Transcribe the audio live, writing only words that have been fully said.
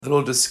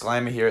Little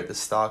disclaimer here at the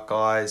start,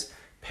 guys.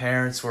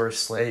 Parents were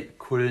asleep,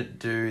 couldn't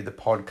do the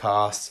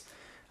podcast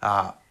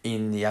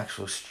in the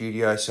actual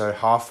studio, so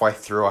halfway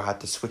through I had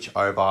to switch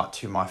over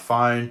to my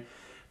phone.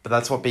 But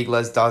that's what Big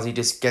Les does. He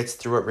just gets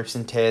through it, rips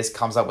and tears,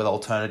 comes up with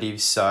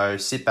alternatives. So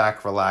sit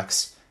back,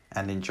 relax,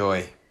 and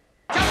enjoy.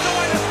 Comes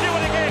away to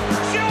Stewart again.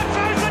 Stewart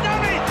throws the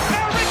dummy.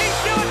 Now Ricky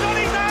Stewart's on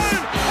his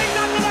own. He's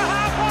under the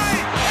halfway.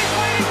 He's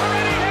waiting for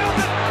Eddie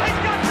Housen. He's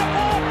got the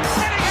ball.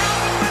 Eddie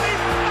Housen with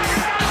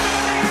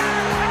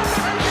him.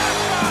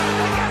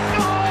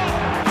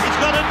 He's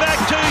got it back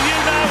to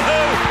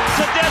you-know-who.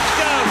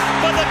 Tedesco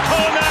for the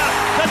corner.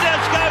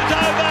 Tedesco's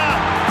over.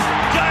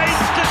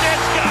 James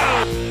Tedesco.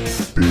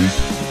 Big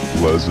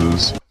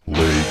Les's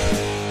League.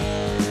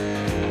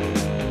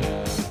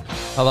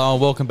 Hello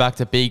and welcome back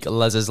to Big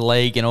Les's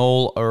League and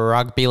all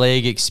rugby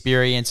league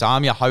experience.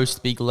 I'm your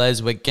host, Big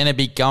Les. We're going to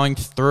be going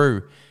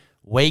through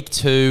week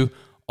 2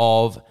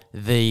 of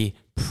the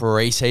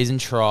preseason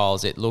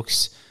trials. It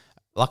looks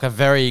like a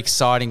very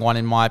exciting one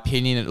in my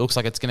opinion. It looks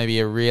like it's going to be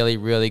a really,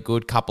 really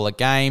good couple of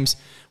games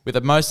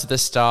with most of the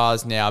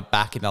stars now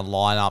back in the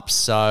lineup.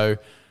 So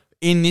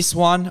in this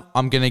one,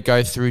 I'm going to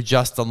go through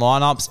just the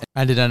lineups,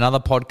 and in another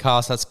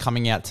podcast that's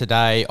coming out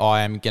today,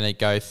 I am going to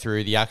go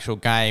through the actual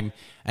game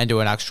and do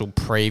an actual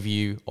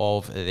preview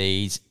of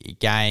these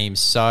games.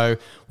 So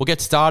we'll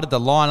get started. The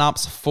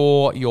lineups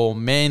for your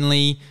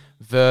Manly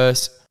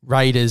versus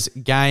Raiders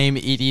game.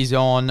 It is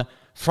on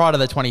Friday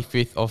the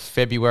 25th of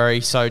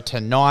February, so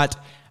tonight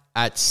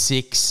at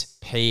 6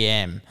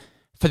 p.m.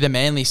 For the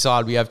Manly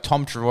side, we have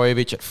Tom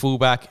Trbojevic at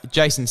fullback,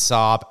 Jason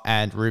Saab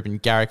and Ruben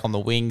Garrick on the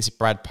wings,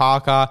 Brad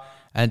Parker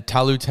and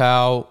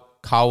Talutau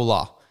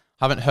Kaula.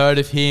 Haven't heard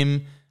of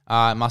him.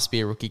 It must be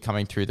a rookie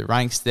coming through the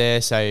ranks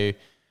there, so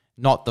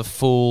not the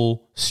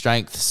full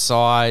strength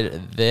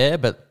side there,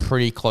 but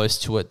pretty close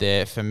to it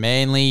there for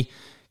Manly.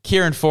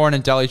 Kieran Foran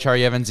and Daly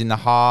Cherry-Evans in the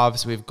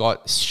halves. We've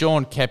got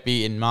Sean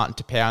Keppie and Martin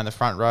Tapau in the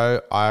front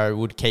row. I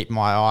would keep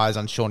my eyes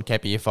on Sean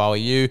Keppie if I were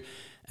you.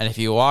 And if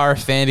you are a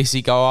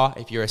fantasy goer,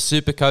 if you're a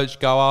super coach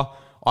goer,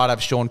 I'd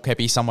have Sean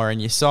Keppie somewhere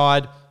in your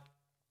side.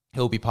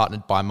 He'll be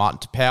partnered by Martin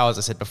Tapau, as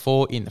I said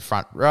before, in the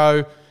front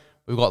row.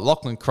 We've got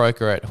Lachlan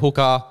Croker at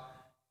hooker,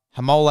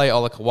 Hamole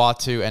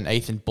Olakawatu and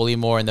Ethan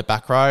Bullymore in the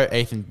back row.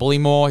 Ethan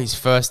Bullymore, his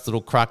first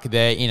little crack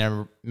there in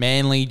a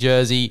Manly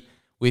jersey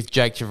with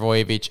Jake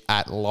Trbojevic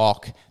at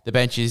lock. The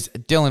bench is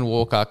Dylan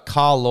Walker,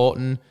 Carl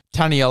Lawton,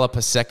 Taniela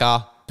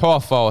Paseka,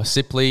 Toafoa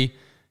Sipley,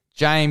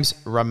 James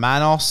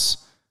Romanos,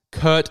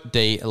 Kurt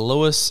D.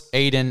 Lewis,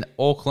 Eden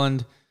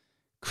Auckland,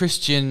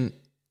 Christian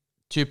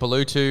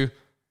Tupalutu,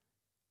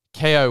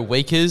 Ko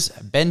Weekers,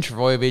 Ben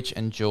Trbojevic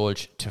and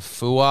George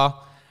Tafua.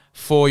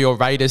 For your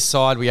Raiders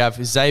side, we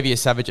have Xavier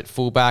Savage at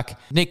fullback,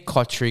 Nick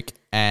Kotrick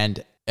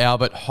and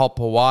Albert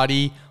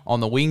Hopewadi on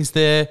the wings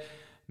there,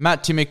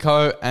 Matt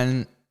Timoko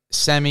and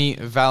Sammy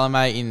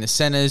Valame in the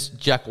centres,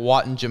 Jack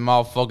White and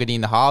Jamal Fogarty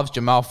in the halves.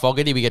 Jamal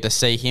Fogarty, we get to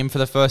see him for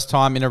the first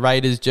time in a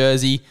Raiders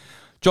jersey.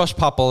 Josh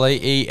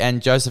Papali'i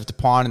and Joseph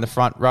Tapine in the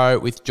front row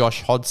with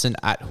Josh Hodgson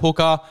at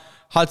hooker,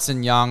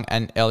 Hudson Young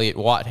and Elliot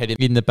Whitehead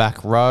in the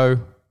back row.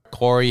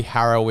 Corey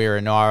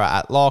Harawira-Naira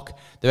at lock.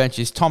 The bench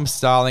is Tom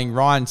Starling,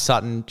 Ryan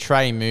Sutton,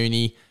 Trey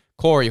Mooney,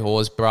 Corey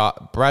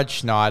Horsburgh, Brad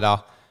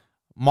Schneider,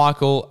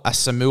 Michael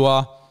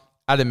Asamoah,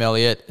 Adam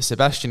Elliott,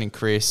 Sebastian and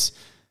Chris,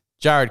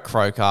 Jared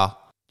Croker,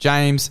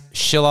 James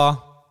Schiller,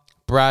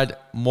 Brad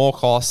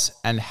Morkos,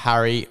 and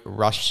Harry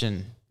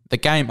Rushton. The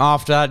game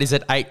after that is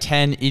at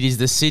 8:10. It is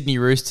the Sydney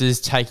Roosters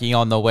taking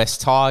on the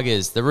West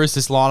Tigers. The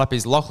Roosters lineup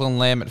is Lachlan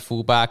Lamb at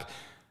fullback,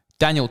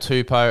 Daniel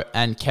Tupou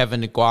and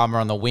Kevin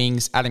Nguama on the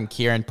wings, Adam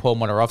Kieran, Paul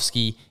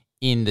Motorowski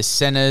in the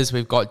centres.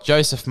 We've got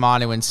Joseph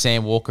Manu and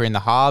Sam Walker in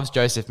the halves.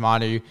 Joseph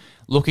Manu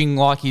looking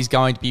like he's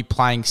going to be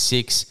playing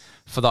 6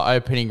 for the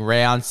opening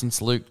round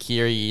since Luke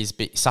Keary is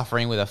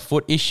suffering with a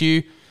foot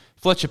issue.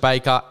 Fletcher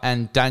Baker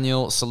and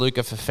Daniel Saluka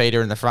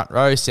Fafita in the front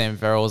row. Sam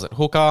Verrills at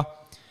hooker.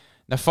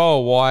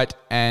 Nafoa White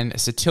and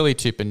Satili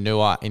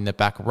Tupanua in the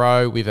back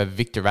row with a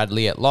Victor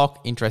Radley at lock.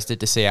 Interested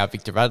to see how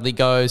Victor Radley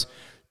goes.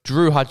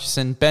 Drew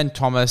Hutchison, Ben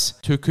Thomas,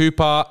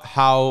 Tukupa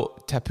Hau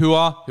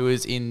Tapua, who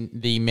is in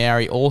the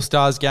Maori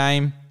All-Stars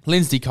game,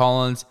 Lindsay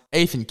Collins,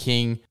 Ethan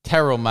King,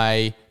 Terrell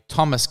May,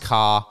 Thomas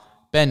Carr,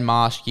 Ben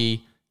Marshke,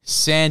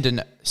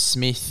 Sandon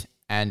Smith,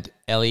 and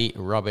Ellie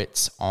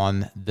Roberts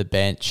on the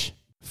bench.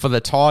 For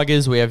the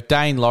Tigers, we have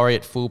Dane Laurie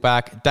at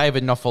fullback,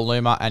 David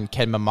Nofaluma and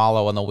Ken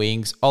Mamalo on the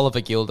wings,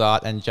 Oliver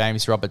Gildart and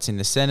James Roberts in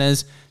the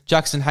centres,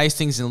 Jackson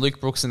Hastings and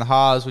Luke Brooks in the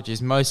halves, which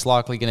is most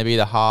likely going to be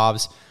the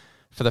halves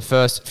for the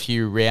first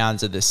few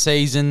rounds of the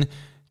season.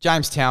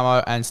 James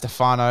Taumo and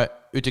Stefano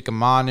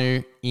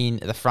Utakamanu in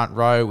the front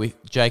row with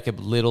Jacob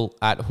Little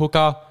at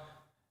hooker.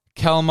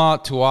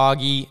 Kelma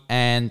Tuagi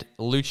and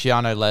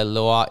Luciano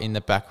Leilua in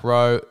the back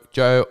row.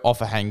 Joe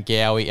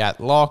Offahangawi at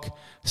lock.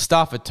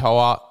 Stafford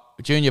Toa,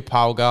 Junior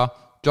Palga,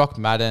 Jock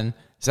Madden,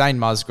 Zane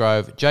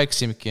Musgrove, Jake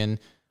Simpkin,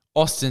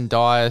 Austin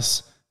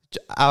Dias,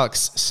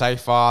 Alex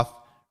Seyfarth,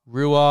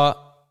 Rua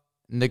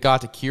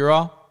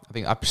Nagatakura,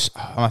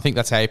 I think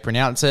that's how you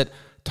pronounce it.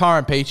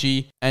 Tyron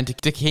Peachy and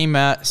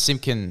Takima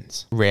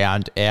Simpkins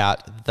round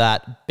out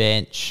that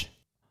bench.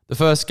 The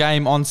first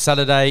game on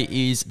Saturday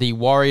is the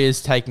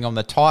Warriors taking on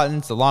the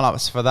Titans. The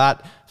lineups for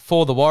that: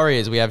 for the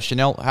Warriors, we have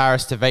Chanel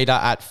Harris-Tavita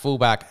at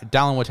fullback,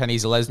 Dallin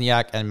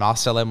Watene-Zelezniak and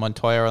Marcelo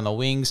Montoya on the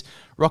wings,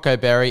 Rocco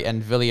Berry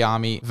and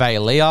Viliami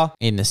Vailea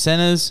in the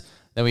centres.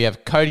 Then we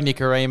have Cody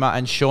Nikorima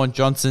and Sean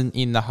Johnson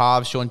in the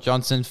halves. Sean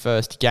Johnson,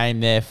 first game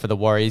there for the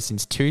Warriors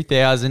since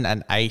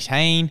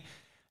 2018.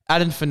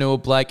 Adam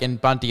Fanua-Blake and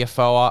Bunty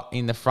Afoa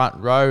in the front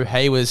row.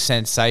 He was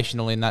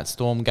sensational in that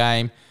Storm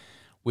game,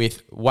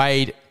 with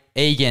Wade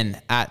Egan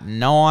at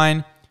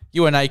 9.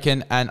 Ewan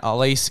Aiken and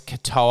Elise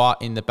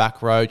Katoa in the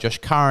back row. Josh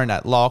Curran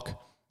at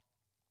lock.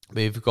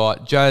 We've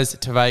got Jose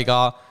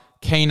Tavega,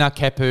 Keena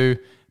Kepu,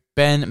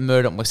 Ben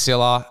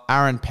Murdoch-Wasilla,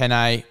 Aaron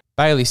Penne,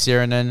 Bailey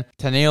Sirenen,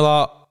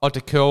 Tanila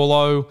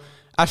Otakolo,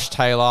 Ash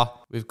Taylor.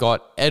 We've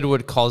got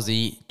Edward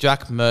Cozzy,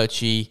 Jack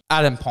Murchie,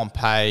 Adam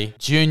Pompey,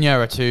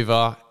 Junior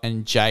Ratuva,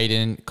 and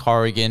Jaden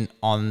Corrigan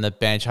on the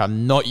bench.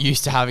 I'm not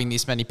used to having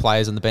this many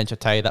players on the bench, I'll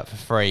tell you that for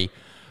free.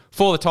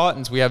 For the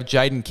Titans, we have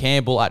Jaden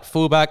Campbell at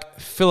fullback,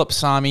 Philip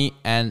Sami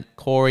and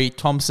Corey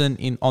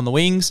Thompson on the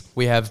wings.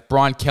 We have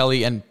Brian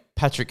Kelly and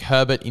Patrick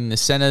Herbert in the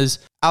centres,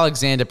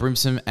 Alexander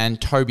Brimson and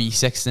Toby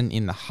Sexton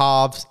in the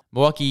halves,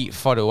 Mwaki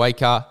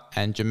Fotuaika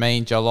and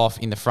Jermaine Jolloff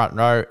in the front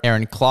row,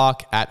 Aaron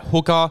Clark at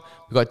hooker.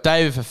 We've got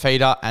David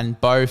Fafita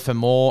and Bo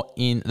Famore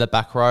in the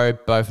back row,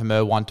 Bo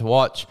Famore one to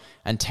watch,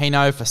 and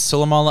Tino for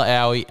Suleiman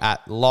La'awi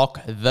at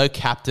lock, the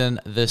captain,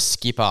 the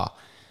skipper.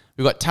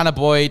 We've got Tanner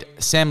Boyd,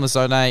 Sam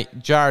Lazone,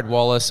 Jared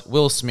Wallace,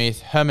 Will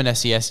Smith, Herman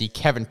Esiesi,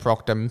 Kevin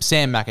Proctor,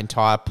 Sam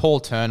McIntyre, Paul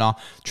Turner,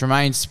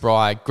 Tremaine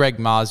Spry, Greg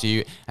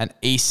Marzu, and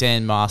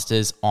Esan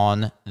Masters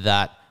on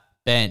that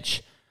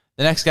bench.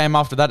 The next game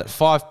after that at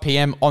 5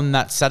 p.m. on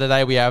that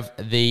Saturday, we have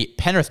the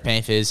Penrith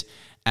Panthers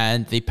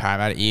and the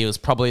Parramatta Eels.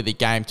 Probably the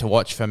game to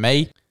watch for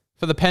me.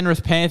 For the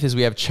Penrith Panthers,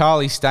 we have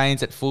Charlie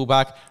Staines at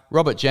fullback,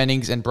 Robert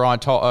Jennings and Brian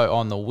Toto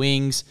on the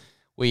wings.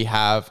 We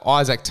have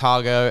Isaac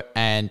Targo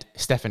and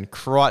Stephen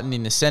Crichton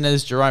in the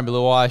centres, Jerome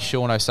Luai,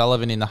 Sean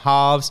O'Sullivan in the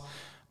halves,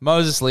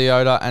 Moses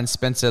Leota and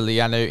Spencer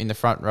Lianu in the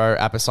front row,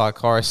 Apasai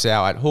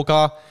Coruscant at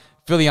hooker,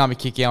 Viliami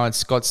Kikau and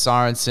Scott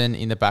Sorensen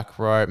in the back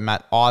row,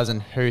 Matt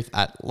Eisenhuth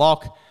at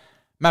lock,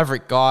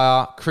 Maverick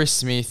Geyer, Chris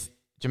Smith,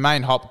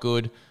 Jermaine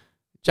Hopgood,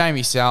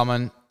 Jamie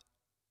Salmon,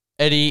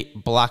 Eddie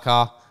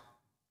Blacker,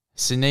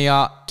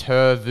 Sinia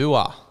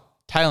Tervua,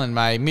 Taylor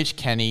May, Mitch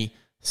Kenny,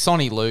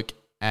 Sonny Luke,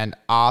 and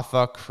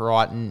Arthur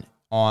Crichton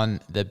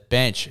on the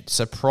bench.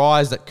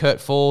 Surprised that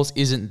Kurt Falls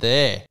isn't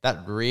there.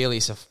 That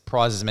really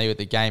surprises me with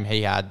the game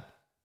he had.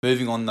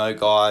 Moving on though,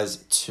 guys,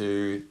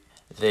 to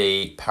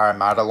the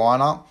Parramatta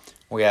lineup.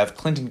 We have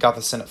Clinton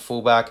Gutherson at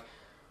fullback,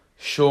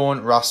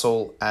 Sean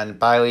Russell and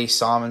Bailey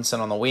Simonson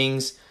on the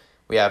wings.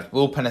 We have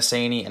Will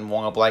Penasini and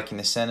Wonga Blake in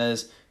the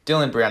centres,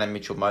 Dylan Brown and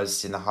Mitchell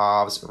Moses in the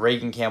halves,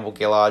 Regan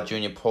Campbell-Gillard,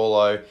 Junior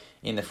Paulo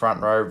in the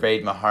front row,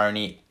 Reid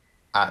Mahoney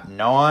at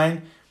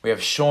 9. We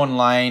have Sean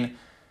Lane,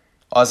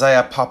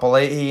 Isaiah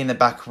Papali'i in the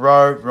back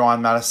row,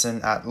 Ryan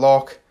Madison at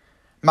lock,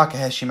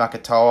 Makaheshi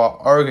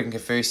Makatoa, Oregon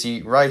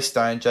Kafusi, Ray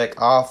Stone,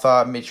 Jake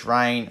Arthur, Mitch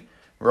Rain,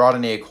 Ryder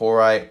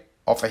Niokore,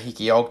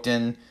 Ofahiki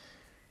Ogden,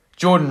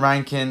 Jordan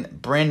Rankin,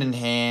 Brendan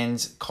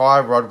Hands,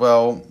 Kai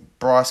Rodwell,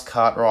 Bryce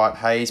Cartwright,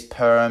 Hayes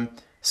Perham,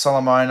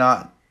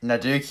 Solomona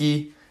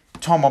Naduki,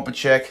 Tom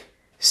Opacek,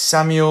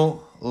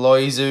 Samuel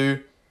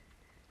Loizu,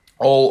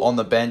 all on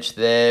the bench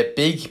there.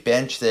 Big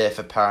bench there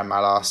for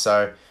Parramatta,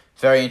 so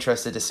very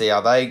interested to see how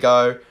they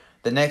go.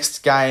 The next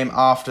game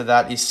after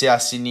that is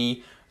South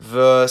Sydney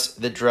versus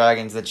the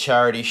Dragons, the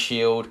Charity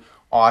Shield.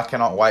 I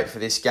cannot wait for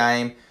this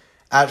game.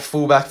 At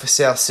fullback for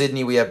South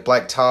Sydney, we have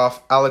Blake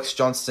Taft, Alex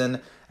Johnston,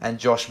 and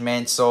Josh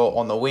Mansell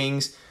on the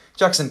wings.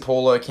 Jackson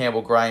Paulo,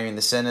 Campbell Graham in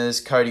the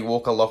centres. Cody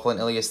Walker, Lachlan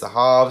Ilias the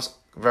halves.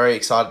 Very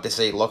excited to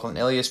see Lachlan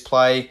Ilias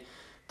play.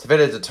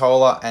 Tavita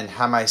Totola and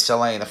Hame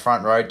Saleh in the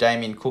front row.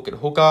 Damien Cook at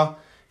hooker.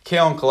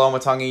 Keon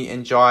Kalomatangi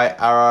and Jai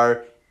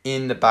Arrow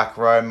in the back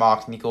row.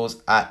 Mark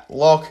Nichols at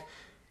lock.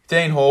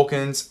 Dean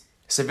Hawkins,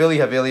 Savili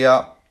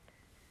Havilia,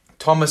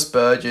 Thomas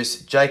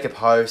Burgess, Jacob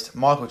Host,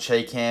 Michael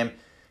Cheekham,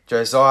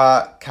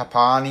 Josiah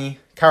Karapani,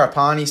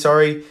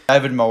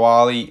 David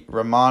Mawali,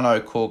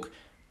 Romano Cook,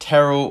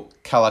 Terrell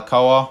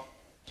Kalau,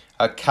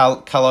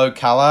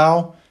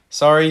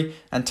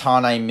 and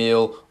Tane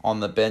Mill on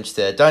the bench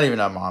there. Don't even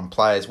know my own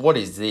players. What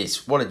is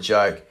this? What a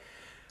joke.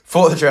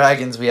 For the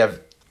Dragons, we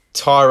have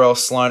Tyrell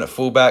Sloan at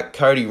fullback,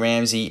 Cody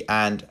Ramsey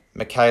and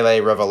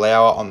Michele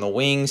Ravalawa on the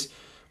wings.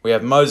 We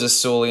have Moses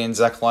Sully and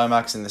Zach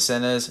Lomax in the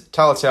centres,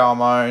 Talatau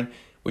Amon,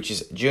 which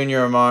is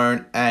Junior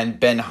Amon, and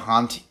Ben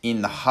Hunt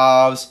in the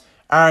halves,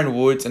 Aaron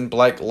Woods and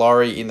Blake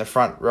Laurie in the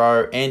front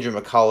row, Andrew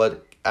McCullough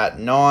at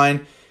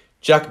 9,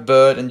 Jack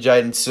Bird and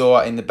Jaden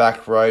Sewer in the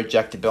back row,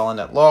 Jack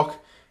DeBellin at lock,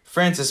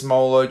 Francis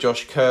Molo,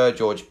 Josh Kerr,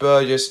 George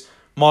Burgess,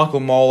 Michael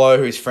Molo,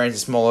 who's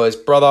Francis Molo's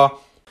brother,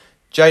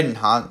 Jaden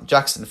Hunt,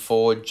 Jackson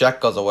Ford,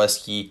 Jack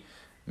Gozaweski,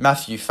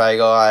 Matthew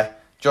Fagai,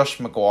 Josh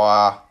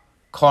Maguire,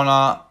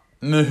 Connor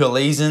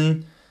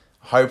Muhalizen,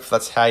 hope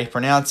that's how you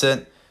pronounce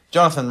it,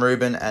 Jonathan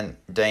Rubin and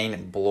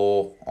Dean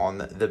Bloor on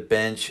the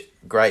bench.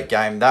 Great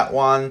game, that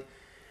one.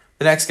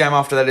 The next game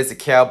after that is the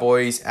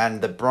Cowboys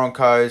and the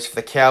Broncos. For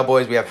the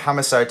Cowboys, we have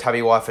Hamiso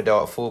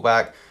Tabuai-Fidow at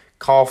fullback,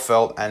 Kyle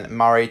Felt and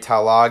Murray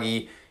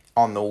Taulagi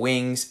on the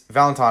wings,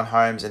 Valentine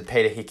Holmes and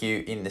Peter Hickey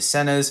in the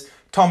centres,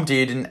 Tom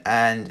Dearden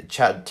and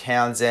Chad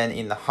Townsend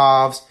in the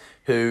halves,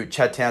 who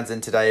Chad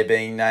Townsend today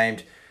being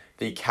named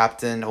the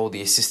captain or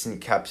the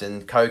assistant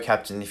captain,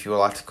 co-captain if you would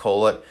like to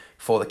call it,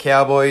 for the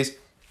Cowboys.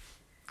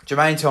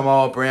 Jermaine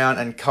Tomoa-Brown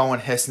and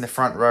Cohen Hess in the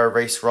front row,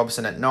 Reece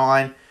Robson at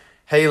 9,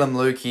 Helam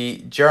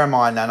Lukey,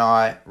 Jeremiah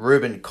Nanai,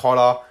 Ruben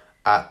Cotter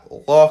at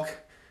lock.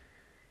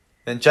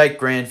 Then Jake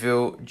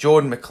Granville,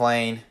 Jordan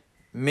McLean,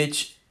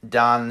 Mitch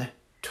Dunn,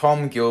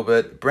 Tom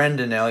Gilbert,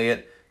 Brendan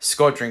Elliott,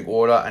 Scott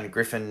Drinkwater and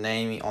Griffin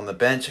Neame on the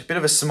bench. A bit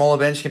of a smaller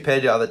bench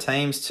compared to other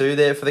teams too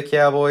there for the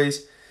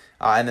Cowboys.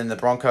 And then the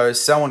Broncos,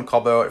 Selwyn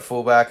Cobbo at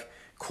fullback,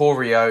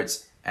 Corey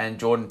Oates and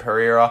Jordan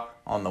Pereira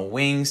on the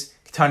wings.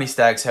 Tony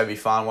Staggs, Herbie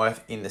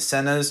Farnworth in the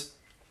centres.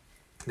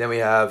 Then we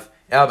have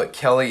Albert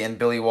Kelly and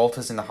Billy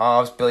Walters in the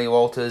halves. Billy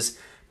Walters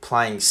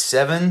playing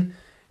 7.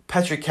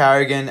 Patrick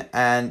Carrigan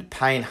and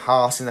Payne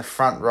Haas in the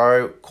front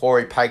row.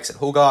 Corey Pakes at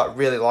hooker.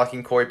 Really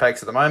liking Corey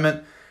Pakes at the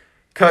moment.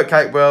 Kurt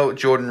Capewell,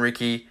 Jordan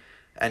Ricky,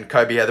 and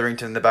Kobe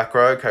Hetherington in the back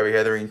row. Kobe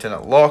Hetherington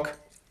at lock.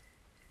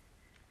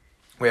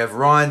 We have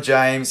Ryan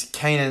James,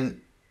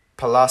 Keenan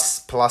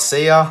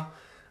Palacia.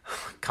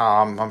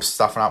 I'm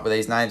stuffing up with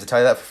these names, I'll tell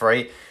you that for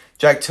free.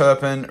 Jake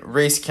Turpin,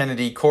 Reese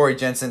Kennedy, Corey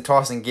Jensen,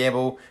 Tyson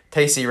Gamble,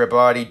 TC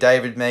Rabadi,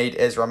 David Mead,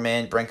 Ezra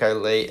Mann,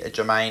 Brenko Lee,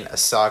 Jermaine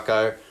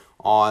Asako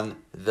on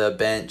the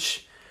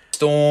bench.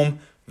 Storm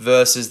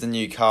versus the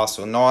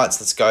Newcastle Knights.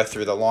 Let's go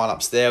through the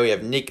lineups there. We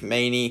have Nick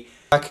Meaney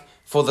back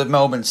for the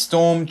Melbourne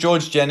Storm,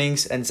 George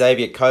Jennings and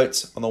Xavier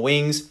Coates on the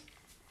wings,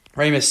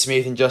 Remus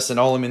Smith and Justin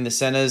Olam in the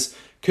centres,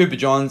 Cooper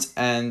Johns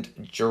and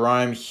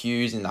Jerome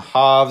Hughes in the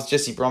halves,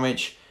 Jesse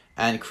Bromwich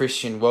and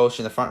Christian Welch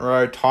in the front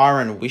row,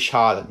 Tyron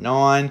Wishart at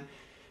 9,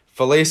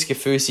 Felice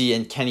Kafusi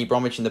and Kenny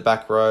Bromwich in the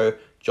back row,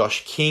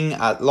 Josh King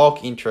at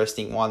lock,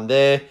 interesting one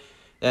there.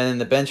 Then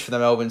the bench for the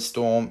Melbourne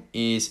Storm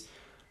is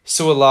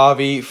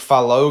Sualavi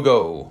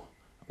Falogo,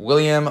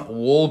 William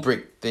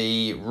Walbrick,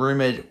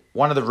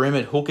 one of the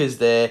rumoured hookers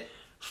there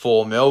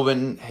for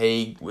Melbourne.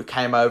 He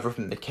came over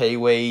from the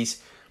Kiwis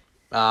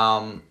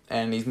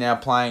and he's now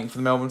playing for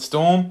the Melbourne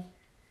Storm.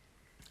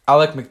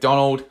 Alec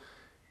McDonald,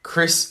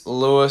 Chris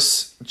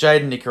Lewis,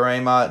 Jaden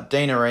Nikorima,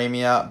 Dean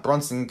Aremia,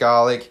 Bronson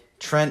Garlick,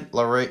 Trent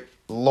Lorio,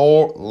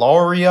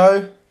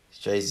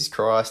 Jesus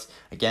Christ,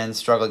 again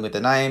struggling with the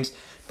names,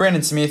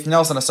 Brandon Smith,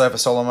 Nelson Asofa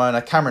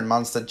Solomona, Cameron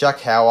Munster, Jack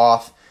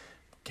Howarth,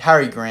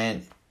 Harry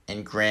Grant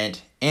and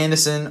Grant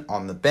Anderson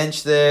on the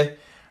bench there.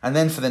 And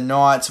then for the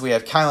Knights, we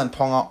have Kalen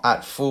Ponga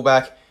at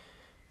fullback,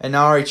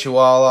 Inari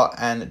Chihuahua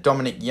and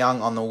Dominic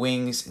Young on the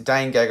wings,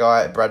 Dane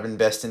Gagai, Bradman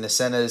Best in the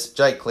centres,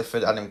 Jake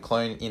Clifford, Adam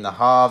Clune in the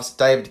halves,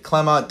 David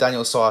Clemmer,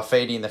 Daniel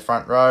Saifidi in the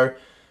front row,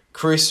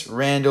 Chris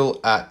Randall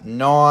at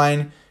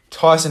 9,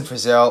 Tyson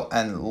Frizzell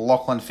and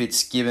Lachlan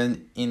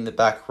Fitzgibbon in the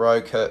back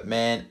row, Kurt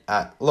Mann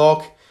at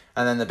lock,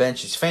 and then the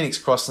bench is Phoenix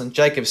Crossland,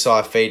 Jacob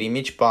Saifidi,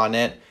 Mitch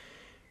Barnett,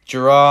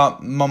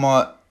 Gerard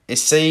Mama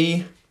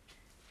Isi,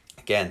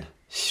 again,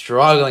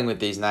 struggling with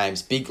these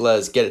names, Big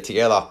Les, get it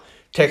together,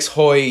 Tex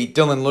Hoy,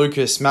 Dylan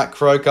Lucas, Matt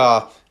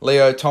Croker,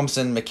 Leo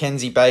Thompson,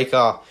 Mackenzie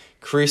Baker,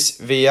 Chris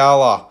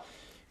Viala,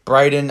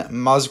 Braden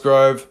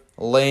Musgrove,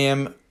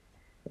 Liam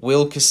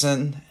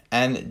Wilkerson,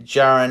 and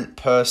Jaron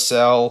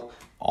Purcell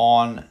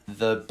on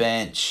the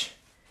bench.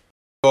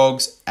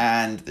 Dogs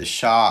and the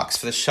Sharks.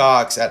 For the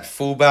Sharks at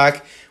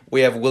fullback,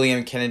 we have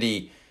William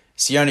Kennedy,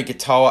 Sione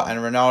Katoa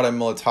and Ronaldo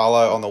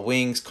Mulatalo on the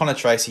wings, Connor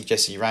Tracy,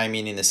 Jesse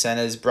Ramian in the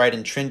centres,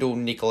 Braden Trindle,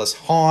 Nicholas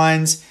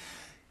Hines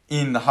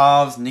in the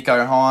halves,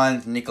 Nico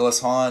Hines, Nicholas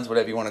Hines,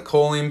 whatever you want to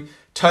call him,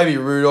 Toby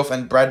Rudolph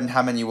and Braden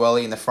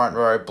Hamanueli in the front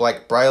row,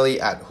 Blake Brayley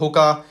at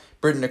hooker,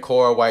 Britton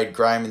Nakora, Wade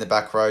Graham in the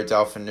back row,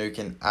 Dale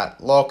Finucane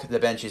at lock. The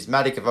bench is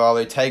Matty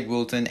Cavallo, Tague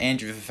Wilton,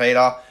 Andrew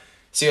Fafita,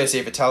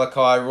 COC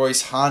Vitalakai,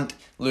 Royce Hunt,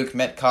 Luke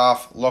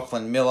Metcalf,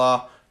 Lachlan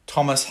Miller,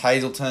 Thomas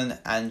Hazelton,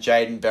 and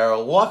Jaden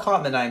Beryl. Why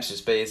can't the names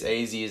just be as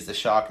easy as the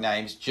Shark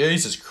names?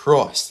 Jesus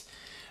Christ.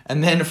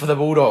 And then for the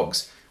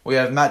Bulldogs, we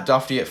have Matt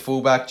Duffy at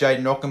fullback,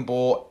 Jaden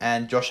Rockenbaugh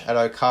and Josh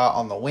Adokar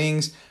on the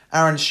wings,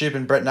 Aaron Shipp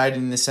and Brett Naden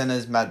in the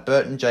centres, Matt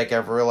Burton, Jake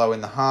Averillo in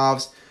the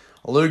halves,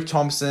 Luke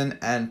Thompson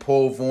and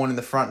Paul Vaughan in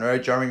the front row,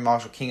 Jeremy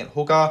Marshall King at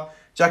hooker,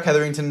 Jack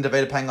Hetherington and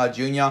Davida Pangai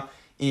Jr.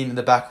 in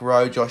the back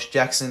row, Josh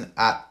Jackson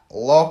at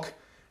lock.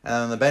 And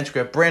on the bench, we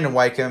have Brandon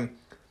Wakeham,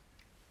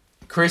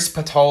 Chris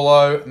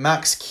Patolo,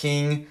 Max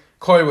King,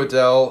 Corey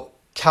Waddell,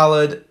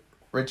 Khaled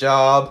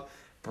Rajab,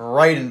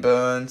 Braden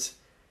Burns,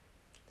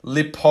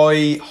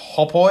 Lipoi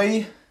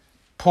Hopoi,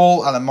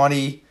 Paul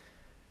Alamotti,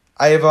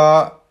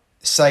 Ava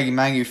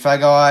Sagimangu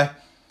Fagai,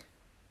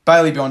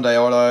 Bailey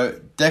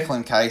Biondeotto,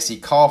 Declan Casey,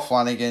 Kyle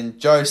Flanagan,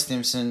 Joe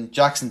Stimson,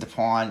 Jackson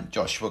Devine,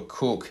 Joshua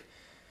Cook.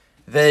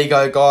 There you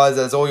go, guys.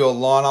 That's all your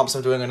lineups.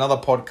 I'm doing another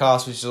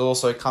podcast, which is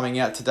also coming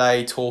out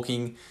today,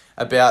 talking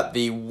about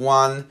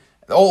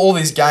all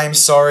these games,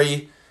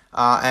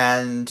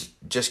 and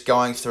just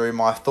going through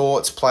my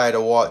thoughts, player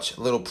to watch,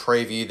 a little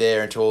preview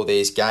there into all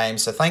these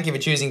games. So thank you for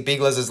choosing Big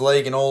Les's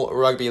League and all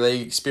rugby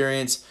league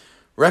experience.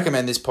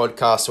 Recommend this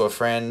podcast to a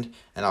friend,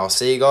 and I'll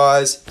see you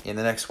guys in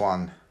the next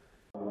one.